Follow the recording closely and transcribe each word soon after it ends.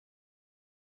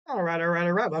All right.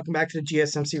 Welcome back to the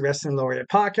GSMC Wrestling Laureate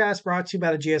podcast, brought to you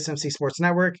by the GSMC Sports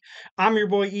Network. I'm your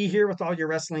boy E here with all your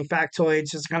wrestling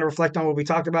factoids. Just to kind of reflect on what we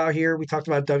talked about here. We talked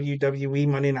about WWE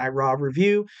Monday Night Raw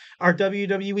review, our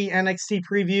WWE NXT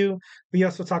preview. We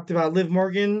also talked about Liv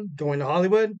Morgan going to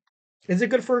Hollywood. Is it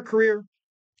good for her career?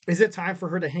 Is it time for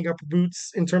her to hang up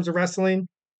boots in terms of wrestling?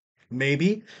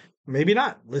 Maybe, maybe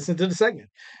not. Listen to the segment.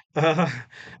 Uh,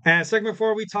 and segment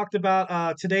four, we talked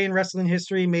about today in wrestling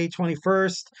history, May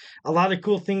 21st. A lot of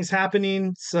cool things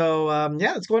happening. So,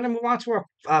 yeah, let's go ahead and move on to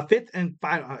our fifth and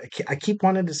final. I keep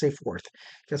wanting to say fourth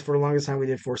because for the longest time we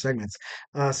did four segments.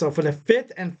 So, for the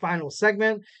fifth and final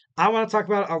segment, I want to talk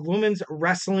about our women's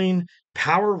wrestling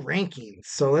power rankings.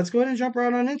 So, let's go ahead and jump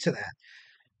right on into that.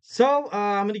 So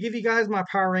I'm going to give you guys my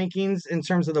power rankings in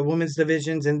terms of the women's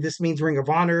divisions, and this means Ring of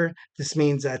Honor, this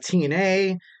means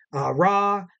TNA,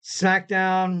 Raw,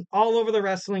 SmackDown, all over the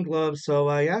wrestling globe.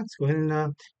 So yeah, let's go ahead and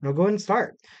go ahead and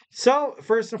start. So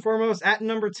first and foremost, at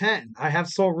number 10, I have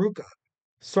Sol Ruca.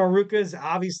 Sol Ruca is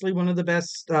obviously one of the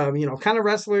best, kind of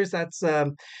wrestlers that's,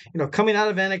 coming out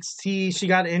of NXT. She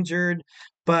got injured,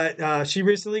 but she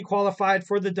recently qualified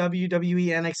for the WWE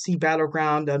NXT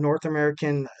Battleground North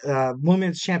American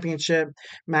Women's Championship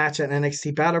match at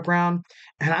NXT Battleground.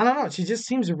 And I don't know, she just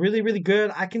seems really, really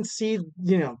good. I can see,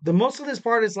 the most of this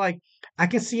part is like, I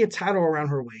can see a title around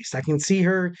her waist. I can see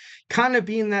her kind of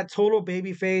being that total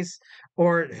baby face.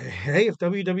 Or, hey, if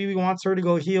WWE wants her to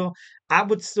go heel, I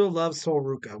would still love Sol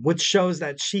Ruca, which shows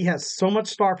that she has so much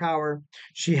star power.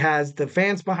 She has the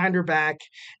fans behind her back.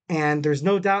 And there's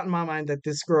no doubt in my mind that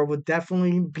this girl would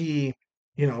definitely be,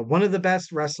 one of the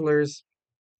best wrestlers,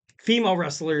 female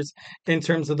wrestlers in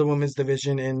terms of the women's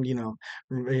division and,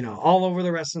 all over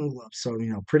the wrestling globe. So,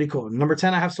 pretty cool. Number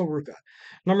 10, I have Sol Ruca.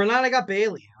 Number 9, I got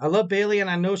Bayley. I love Bayley, and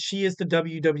I know she is the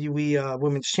WWE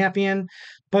Women's Champion,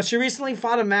 but she recently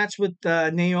fought a match with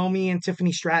Naomi and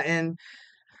Tiffany Stratton.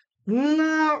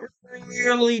 Not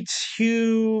really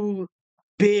too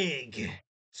big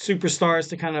superstars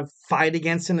to kind of fight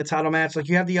against in the title match. Like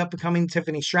you have the up and coming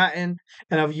Tiffany Stratton,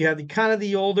 and you have the kind of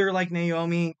the older like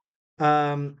Naomi.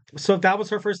 So if that was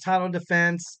her first title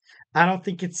defense, I don't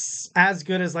think it's as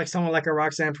good as like someone like a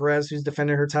Roxanne Perez who's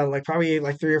defended her title like probably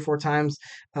like 3 or 4 times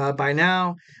by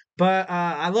now. But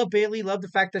I love Bayley. Love the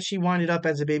fact that she winded up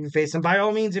as a babyface. And by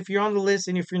all means, if you're on the list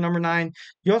and if you're number 9,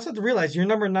 you also have to realize you're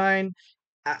number 9.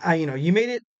 You made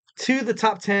it to the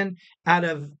top 10 out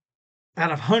of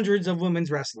hundreds of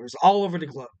women's wrestlers all over the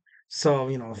globe. So,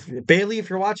 Bayley, if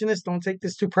you're watching this, don't take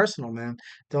this too personal, man.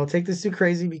 Don't take this too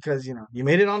crazy because, you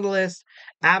made it on the list.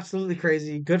 Absolutely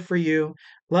crazy. Good for you.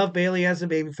 Love Bayley as a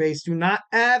babyface. Do not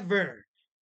ever,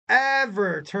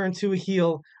 ever turn to a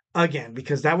heel again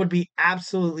because that would be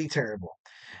absolutely terrible.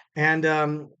 And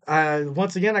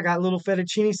once again, I got Little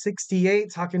Fettuccine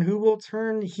 68 talking who will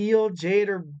turn heel, Jade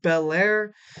or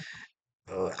Belair.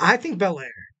 I think Belair.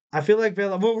 I feel like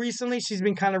Belair. Well, recently she's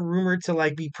been kind of rumored to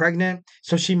like be pregnant,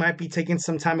 so she might be taking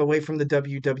some time away from the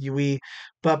WWE.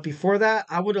 But before that,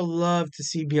 I would have loved to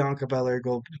see Bianca Belair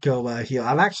go heel.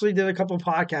 I've actually did a couple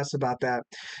podcasts about that.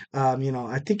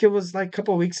 I think it was like a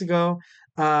couple of weeks ago.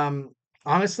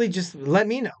 Honestly, just let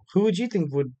me know. Who would you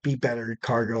think would be better,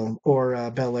 Cargill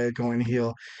or Belair going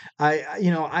heel?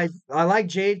 I like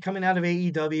Jade coming out of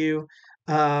AEW.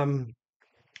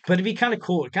 But it'd be kind of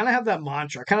cool. Kind of have that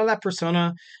mantra, kind of that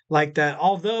persona, like that.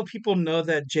 Although people know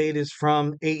that Jade is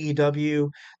from AEW,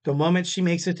 the moment she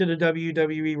makes it to the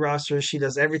WWE roster, she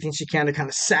does everything she can to kind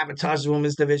of sabotage the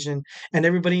women's division. And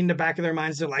everybody in the back of their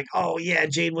minds, they're like, "Oh yeah,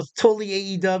 Jade was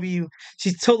totally AEW.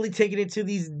 She's totally taking it to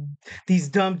these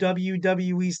dumb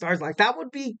WWE stars." Like that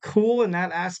would be cool in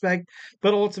that aspect.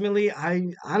 But ultimately, I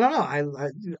don't know.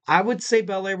 I would say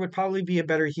Belair would probably be a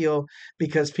better heel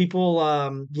because people,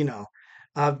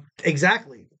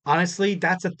 exactly. Honestly,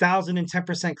 that's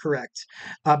 1,010% correct.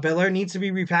 Belair needs to be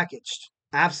repackaged.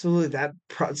 Absolutely. That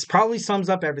probably sums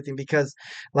up everything because,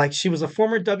 like, she was a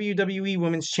former WWE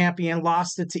Women's Champion,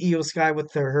 lost it to Io Sky with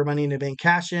her Money in the Bank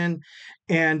cash in,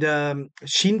 and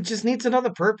she just needs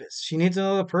another purpose. She needs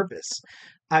another purpose.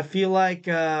 I feel like,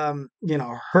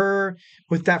 her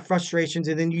with that frustrations,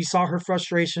 and then you saw her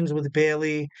frustrations with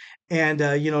Bayley and,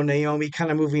 Naomi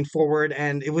kind of moving forward.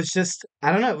 And it was just,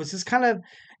 I don't know, it was just kind of,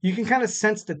 you can kind of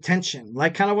sense the tension.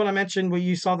 Like kind of what I mentioned when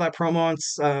you saw that promo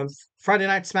on Friday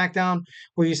Night SmackDown,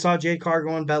 where you saw Jade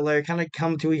Cargill and Belair kind of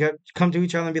come to each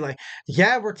other and be like,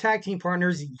 yeah, we're tag team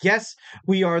partners. Yes,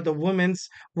 we are the women's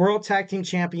world tag team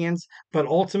champions. But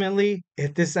ultimately,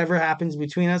 if this ever happens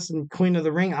between us and Queen of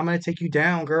the Ring, I'm going to take you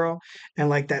down, girl. And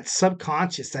like that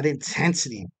subconscious, that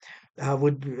intensity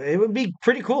would be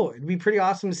pretty cool. It'd be pretty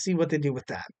awesome to see what they do with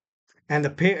that. And the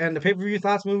pay-per-view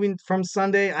thoughts moving from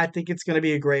Sunday, I think it's going to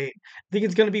be I think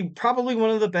it's going to be probably one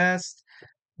of the best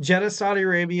Jeddah, Saudi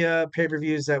Arabia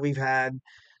pay-per-views that we've had.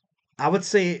 I would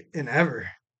say in ever.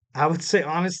 I would say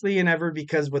honestly in ever,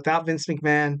 because without Vince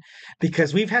McMahon,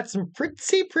 because we've had some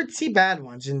pretty bad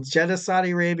ones in Jeddah,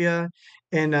 Saudi Arabia,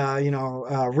 and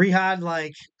Riyadh.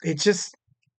 Like, it just,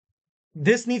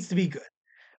 this needs to be good.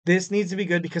 This needs to be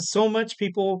good because so much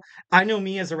people, I know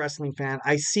me as a wrestling fan,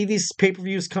 I see these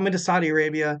pay-per-views coming to Saudi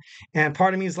Arabia, and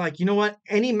part of me is like, you know what?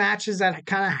 Any matches that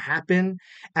kind of happen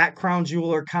at Crown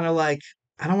Jewel are kind of like,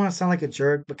 I don't want to sound like a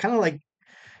jerk, but kind of like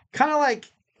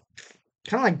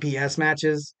BS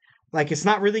matches. Like, it's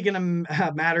not really going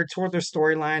to matter toward their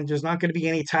storyline. There's not going to be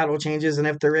any title changes, and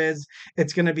if there is,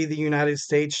 it's going to be the United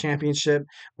States Championship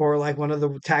or like one of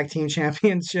the tag team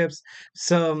championships.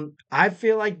 So I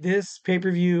feel like this pay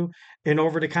per view, in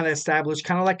order to kind of establish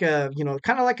kind of like a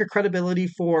credibility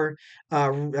for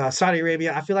Saudi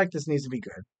Arabia, I feel like this needs to be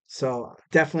good. So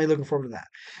definitely looking forward to that.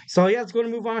 So yeah, let's go to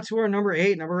move on to our number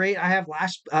eight. Number eight, I have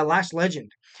Lash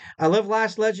Legend. I love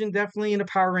Lash Legend, definitely in the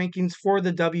power rankings for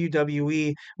the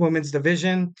WWE Women's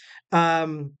Division.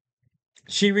 Um,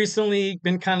 she recently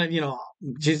been kind of,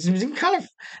 she's been kind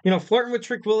of, flirting with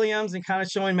Trick Williams and kind of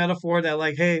showing metaphor that,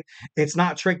 like, hey, it's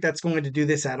not Trick that's going to do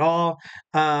this at all.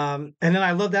 And then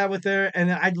I love that with her. And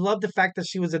then I love the fact that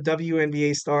she was a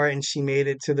WNBA star and she made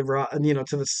it to the Raw, to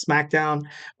the SmackDown,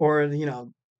 or,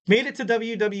 made it to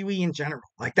WWE in general.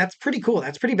 Like, that's pretty cool.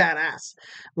 That's pretty badass.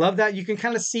 Love that. You can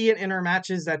kind of see it in her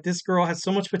matches that this girl has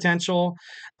so much potential.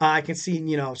 I can see,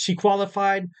 she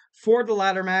qualified for the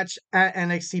ladder match at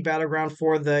NXT Battleground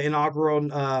for the inaugural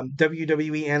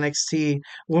WWE NXT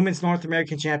Women's North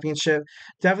American Championship.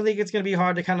 Definitely it's going to be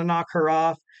hard to kind of knock her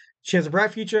off. She has a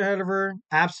bright future ahead of her.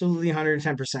 Absolutely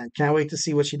 110%. Can't wait to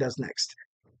see what she does next.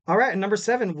 All right, number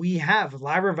 7, we have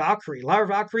Lyra Valkyrie. Lyra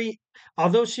Valkyrie,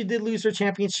 although she did lose her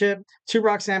championship to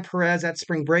Roxanne Perez at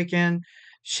Spring Break-In,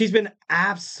 she's been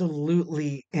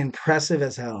absolutely impressive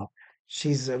as hell.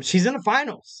 She's in the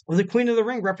finals with the Queen of the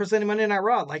Ring representing Monday Night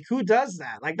Raw. Like, who does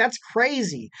that? Like, that's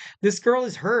crazy. This girl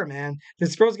is her, man.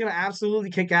 This girl's gonna absolutely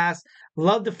kick ass.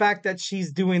 Love the fact that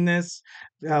she's doing this,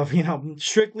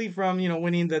 strictly from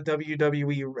winning the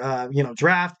WWE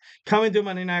draft, coming to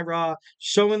Monday Night Raw,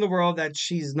 showing the world that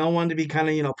she's no one to be kind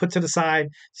of put to the side.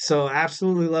 So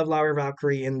absolutely love Laureate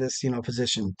Valkyrie in this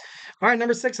position. All right,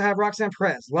 number 6, I have Roxanne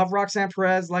Perez. Love Roxanne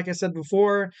Perez. Like I said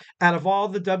before, out of all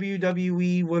the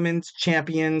WWE Women's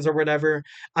Champions or whatever,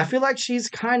 I feel like she's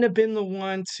kind of been the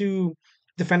one to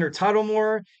defend her title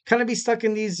more, kind of be stuck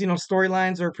in these,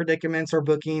 storylines or predicaments or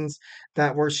bookings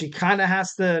that where she kind of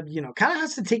has to,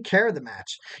 take care of the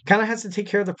match, kind of has to take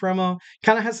care of the promo,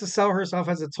 kind of has to sell herself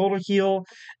as a total heel.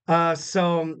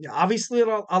 So obviously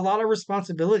a lot of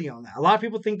responsibility on that. A lot of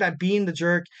people think that being the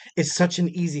jerk is such an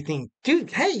easy thing. Dude,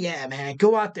 hey, yeah, man,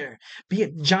 go out there, be a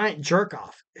giant jerk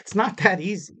off. It's not that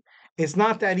easy. It's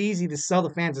not that easy to sell the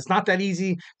fans. It's not that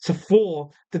easy to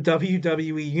fool the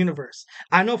WWE universe.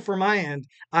 I know for my end,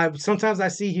 sometimes I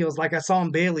see heels like I saw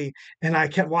in Bailey, and I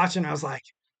kept watching. I was like,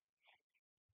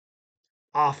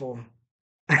 awful.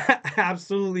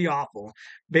 Absolutely awful.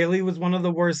 Bailey was one of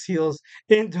the worst heels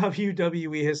in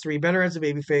WWE history. Better as a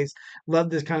babyface.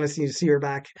 Love this kind of see her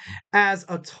back as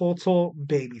a total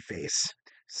babyface.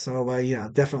 So yeah,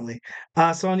 definitely.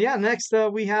 Next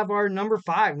we have our number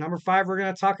 5. Number 5, we're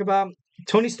gonna talk about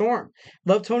Toni Storm.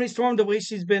 Love Toni Storm, the way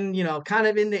she's been, kind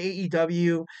of in the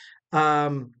AEW.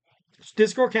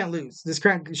 This girl can't lose.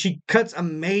 She cuts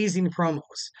amazing promos.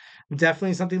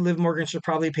 Definitely something Liv Morgan should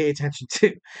probably pay attention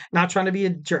to. Not trying to be a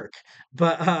jerk,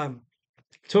 but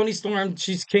Toni Storm,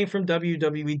 she's came from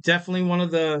WWE. Definitely one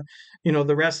of the,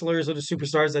 the wrestlers or the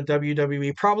superstars that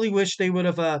WWE probably wish they would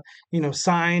have,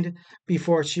 signed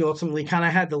before she ultimately kind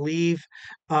of had to leave.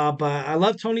 But I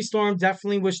love Toni Storm.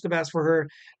 Definitely wish the best for her.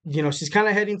 She's kind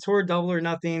of heading toward Double or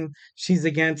Nothing. She's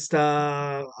against,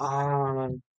 Renee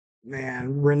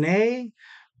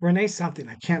something.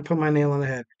 I can't put my nail on the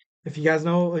head. If you guys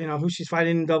know, who she's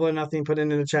fighting in Double or Nothing, put it in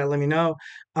the chat. Let me know.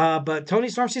 But Toni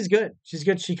Storm, she's good. She's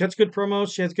good. She cuts good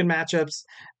promos. She has good matchups.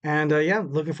 And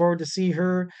looking forward to see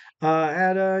her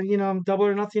at Double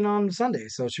or Nothing on Sunday.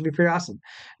 So it should be pretty awesome.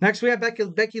 Next, we have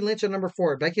Becky Lynch at number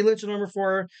 4. Becky Lynch at number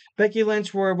 4. Becky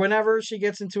Lynch, where whenever she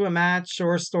gets into a match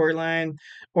or a storyline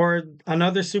or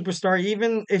another superstar,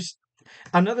 even if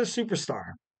another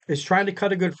superstar is trying to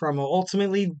cut a good promo,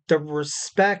 ultimately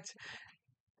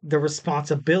the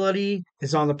responsibility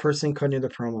is on the person cutting the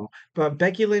promo. But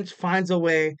Becky Lynch finds a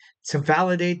way to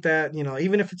validate that,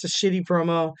 even if it's a shitty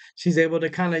promo, she's able to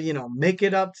kind of, make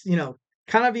it up,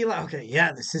 kind of be like, okay,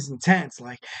 yeah, this is intense.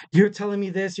 Like, you're telling me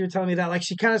this, you're telling me that. Like,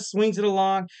 she kind of swings it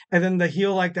along, and then the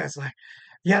heel like that's like,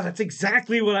 yeah, that's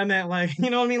exactly what I meant. Like, you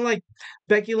know what I mean? Like,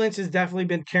 Becky Lynch has definitely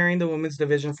been carrying the women's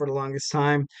division for the longest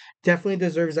time. Definitely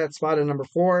deserves that spot at number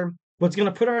four. What's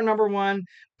going to put her at number one?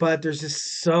 But there's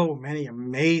just so many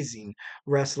amazing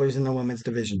wrestlers in the women's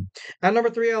division. At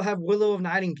number three, I'll have Willow of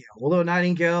Nightingale. Willow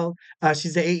Nightingale,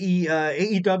 she's the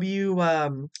AEW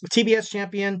TBS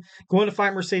champion, going to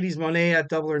fight Mercedes Moné at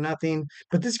Double or Nothing.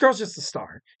 But this girl's just a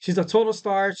star. She's a total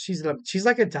star. She's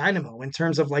like a dynamo in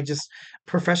terms of like just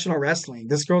professional wrestling.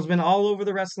 This girl's been all over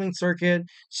the wrestling circuit.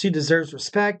 She deserves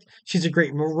respect. She's a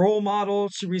great role model.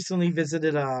 She recently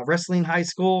visited a wrestling high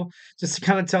school just to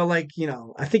kind of tell, like,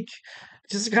 I think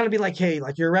just to kind of be like, hey,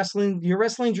 like your wrestling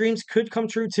dreams could come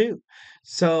true too.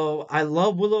 So I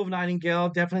love Willow of Nightingale.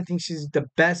 Definitely think she's the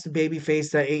best baby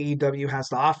face that AEW has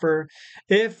to offer.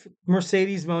 If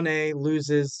Mercedes Moné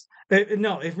loses,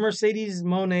 no, if Mercedes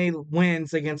Moné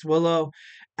wins against Willow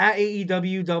at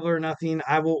AEW Double or Nothing,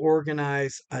 I will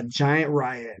organize a giant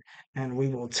riot and we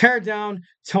will tear down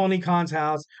Tony Khan's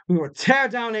house. We will tear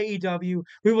down AEW.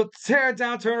 We will tear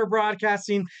down Turner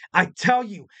Broadcasting. I tell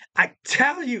you,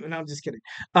 and I'm just kidding.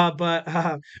 But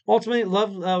ultimately,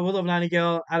 love Willow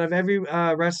Nightingale. Out of every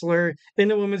wrestler in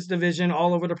the women's division,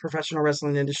 all over the professional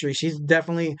wrestling industry, she's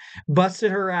definitely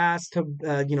busted her ass to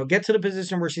get to the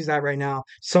position where she's at right now.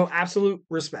 So absolute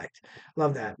respect.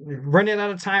 Love that. Running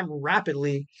out of time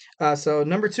rapidly. So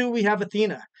number two, we have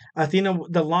Athena. Athena,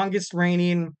 the longest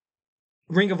reigning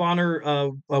Ring of Honor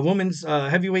a women's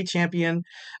heavyweight champion.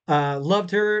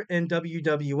 Loved her in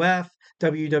WWF,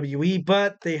 WWE,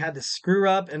 but they had to screw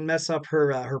up and mess up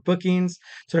her bookings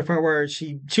to the point where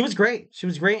she was great. She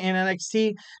was great in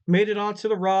NXT, made it onto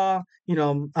the Raw,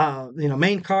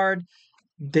 main card.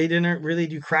 They didn't really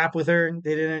do crap with her.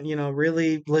 They didn't,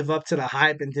 really live up to the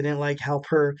hype and didn't like help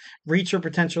her reach her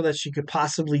potential that she could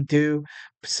possibly do.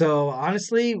 So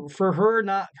honestly, for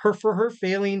her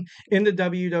failing in the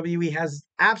WWE has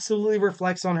absolutely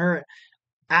reflects on her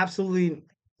absolutely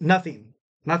nothing.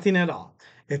 Nothing at all.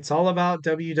 It's all about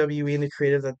WWE and the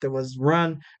creative that there was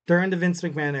run during the Vince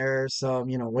McMahon era. So,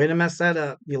 way to mess that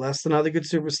up. You lost another good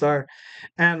superstar.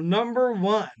 And number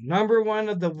one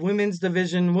of the women's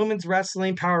division, women's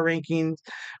wrestling power rankings.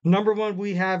 Number one,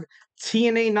 we have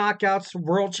TNA Knockouts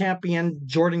world champion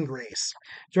Jordan Grace.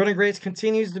 Jordan Grace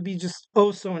continues to be just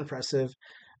oh so impressive.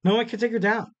 No one can take her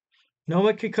down. No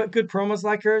one could cut good promos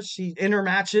like her. She in her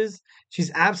matches, she's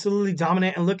absolutely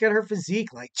dominant. And look at her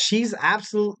physique. Like she's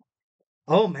absolute.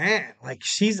 Oh man, like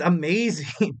she's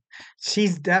amazing.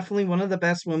 She's definitely one of the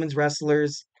best women's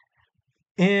wrestlers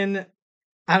in.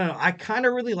 I don't know. I kind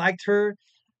of really liked her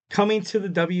coming to the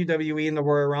WWE in the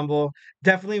Royal Rumble.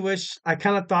 Definitely wish I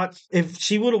kind of thought if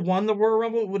she would have won the Royal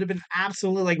Rumble, it would have been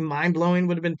absolutely like mind blowing.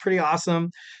 Would have been pretty awesome.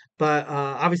 But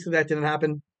obviously that didn't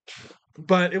happen.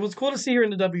 But it was cool to see her in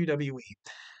the WWE.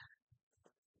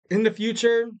 In the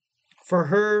future, for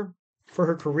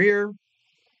her career,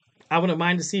 I wouldn't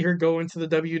mind to see her go into the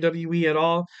WWE at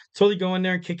all. Totally go in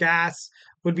there and kick ass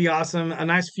would be awesome. A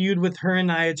nice feud with her and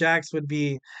Nia Jax would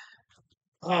be,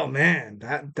 oh man,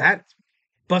 that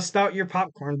bust out your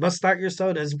popcorn, bust out your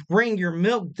sodas, bring your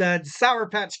milk duds, Sour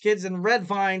Patch Kids, and Red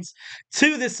Vines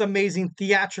to this amazing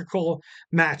theatrical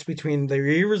match between the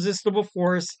irresistible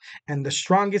force and the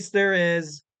strongest there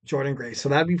is, Jordan Grace. So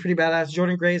that'd be pretty badass.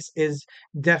 Jordan Grace is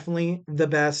definitely the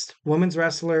best women's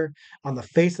wrestler on the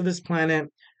face of this planet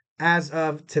as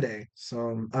of today.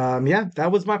 So yeah,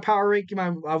 that was my power ranking,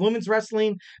 my women's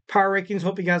wrestling power rankings.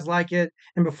 Hope you guys like it.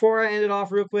 And before I end it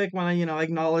off real quick, want to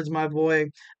acknowledge my boy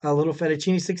Little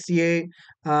Fettuccine 68.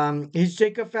 Is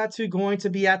Jacob Fatu going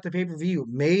to be at the pay-per-view?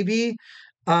 Maybe.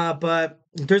 But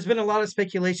there's been a lot of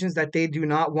speculations that they do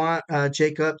not want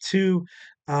Jacob to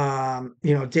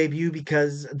debut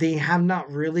because they have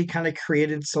not really kind of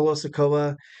created Solo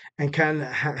Sokoa and kind of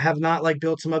have not like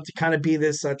built him up to kind of be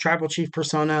this tribal chief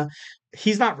persona.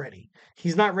 He's not ready.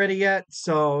 He's not ready yet.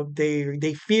 So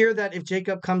they fear that if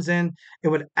Jacob comes in, it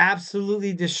would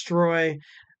absolutely destroy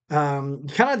kind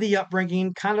of the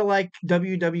upbringing, kind of like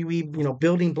WWE,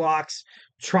 building blocks,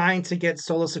 trying to get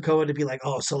Solo Sokoa to be like,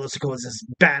 oh, Solo Sokoa is this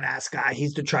badass guy.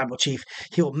 He's the tribal chief.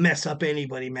 He'll mess up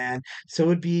anybody, man. So it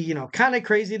would be, kind of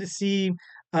crazy to see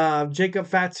Jacob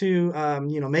Fatu,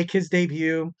 make his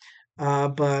debut.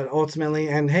 But ultimately,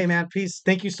 and hey, man, peace.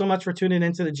 Thank you so much for tuning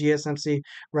into the GSMC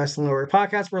Wrestling Laureate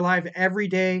podcast. We're live every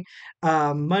day,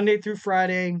 Monday through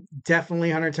Friday. Definitely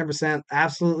 110%.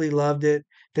 Absolutely loved it.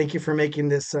 Thank you for making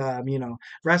this,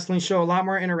 wrestling show a lot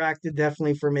more interactive.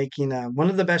 Definitely for making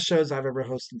one of the best shows I've ever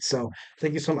hosted. So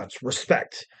thank you so much.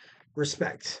 Respect.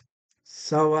 Respect.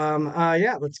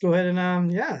 Yeah, let's go ahead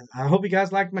and yeah. I hope you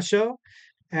guys liked my show.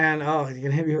 And oh, you're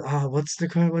gonna hit me. Oh, what's your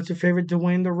favorite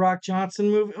Dwayne the Rock Johnson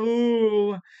movie?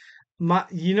 Ooh,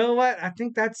 you know what? I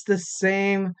think that's the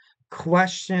same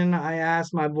question I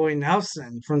asked my boy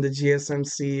Nelson from the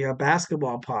GSMC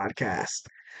basketball podcast.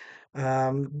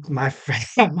 My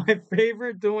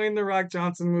favorite Dwayne the Rock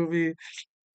Johnson movie.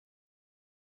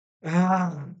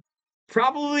 Uh,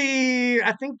 Probably,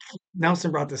 I think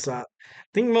Nelson brought this up. I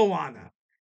think Moana.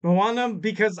 Moana,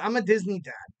 because I'm a Disney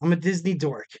dad. I'm a Disney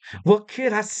dork. What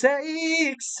could I say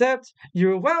except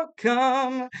you're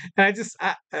welcome? And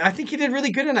I think he did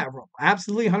really good in that role.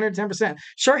 Absolutely 110%.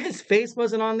 Sure, his face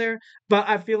wasn't on there, but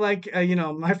I feel like,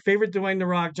 my favorite Dwayne The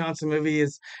Rock Johnson movie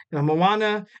is,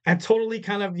 Moana, and totally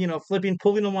kind of,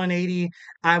 pulling a 180.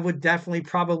 I would definitely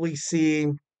probably see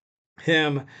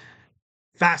him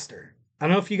Faster. I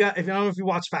don't know if you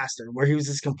watched Faster, where he was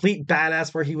this complete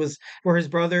badass, where his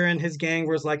brother and his gang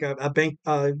was like a bank,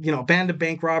 band of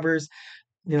bank robbers.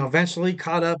 Eventually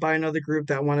caught up by another group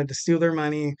that wanted to steal their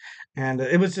money, and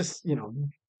it was just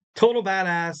total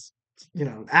badass.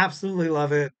 Absolutely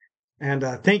love it. And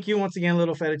thank you once again,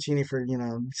 Little Fettuccine, for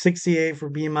 68 for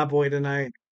being my boy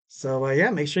tonight. So yeah,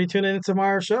 make sure you tune in to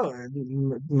tomorrow's show. It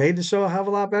made the show a hell of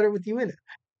a lot better with you in it.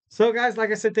 So, guys,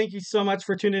 like I said, thank you so much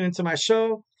for tuning into my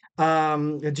show.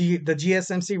 The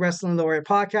GSMC Wrestling Laureate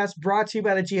podcast brought to you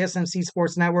by the GSMC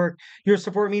Sports Network. Your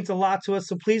support means a lot to us,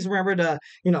 so please remember to,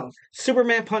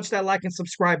 Superman punch that like and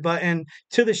subscribe button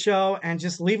to the show and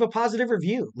just leave a positive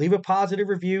review. Leave a positive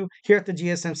review here at the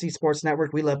GSMC Sports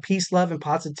Network. We love peace, love, and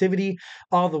positivity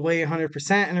all the way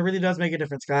 100%, and it really does make a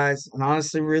difference, guys. And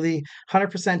honestly, really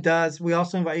 100% does. We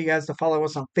also invite you guys to follow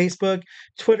us on Facebook,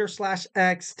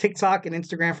 Twitter/X, TikTok, and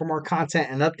Instagram for more content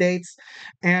and updates.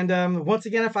 And once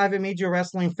again, if I haven't made you a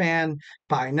wrestling fan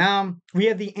by now, we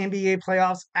have the NBA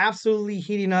playoffs absolutely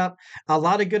heating up. A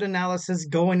lot of good analysis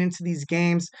going into these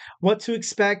games. What to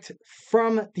expect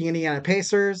from the Indiana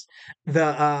Pacers,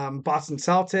 the Boston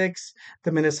Celtics,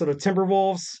 the Minnesota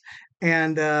Timberwolves,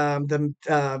 and the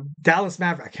Dallas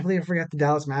Mavericks. I can't believe I forgot the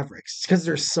Dallas Mavericks because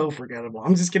they're so forgettable.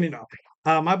 I'm just kidding. No.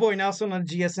 My boy Nelson on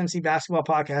the GSMC Basketball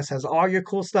Podcast has all your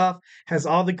cool stuff, has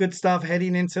all the good stuff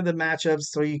heading into the matchups,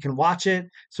 so you can watch it.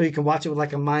 So you can watch it with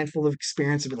like a mindful of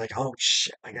experience and be like, oh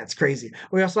shit, like that's crazy.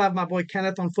 We also have my boy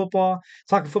Kenneth on football,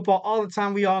 talking football all the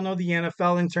time. We all know the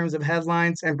NFL in terms of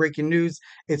headlines and breaking news.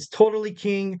 It's totally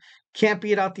king. Can't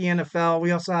beat out the NFL. We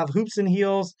also have Hoops and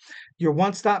Heels, your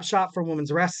one-stop shop for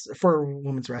women's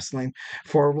wrestling,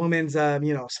 for women's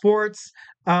sports.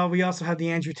 We also have the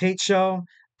Andrew Tate Show.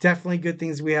 Definitely good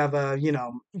things. We have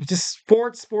just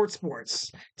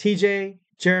sports. TJ,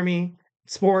 Jeremy,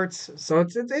 sports. So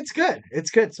it's good. It's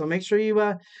good. So make sure you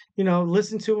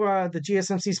listen to the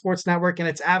GSMC Sports Network, and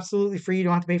it's absolutely free. You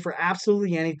don't have to pay for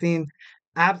absolutely anything.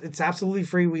 It's absolutely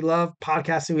free. We love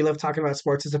podcasting. We love talking about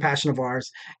sports. It's a passion of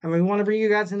ours. And we want to bring you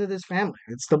guys into this family.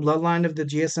 It's the bloodline of the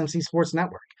GSMC Sports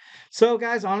Network. So,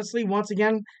 guys, honestly, once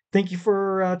again, thank you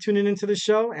for tuning into the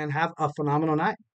show and have a phenomenal night.